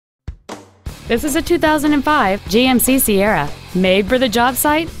This is a 2005 GMC Sierra, made for the job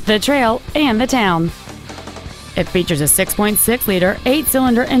site, the trail, and the town. It features a 6.6-liter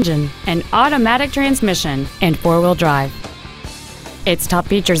 8-cylinder engine, an automatic transmission, and 4-wheel drive. Its top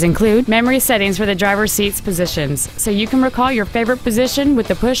features include memory settings for the driver's seat's positions, so you can recall your favorite position with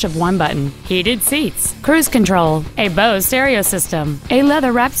the push of one button, heated seats, cruise control, a Bose stereo system, a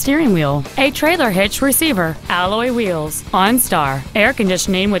leather-wrapped steering wheel, a trailer hitch receiver, alloy wheels, OnStar, air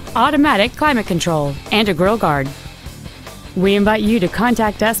conditioning with automatic climate control, and a grille guard. We invite you to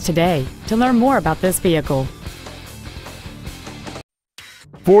contact us today to learn more about this vehicle.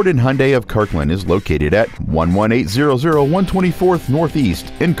 Ford and Hyundai of Kirkland is located at 11800 124th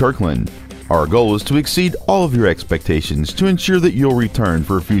Northeast in Kirkland. Our goal is to exceed all of your expectations to ensure that you'll return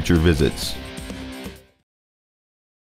for future visits.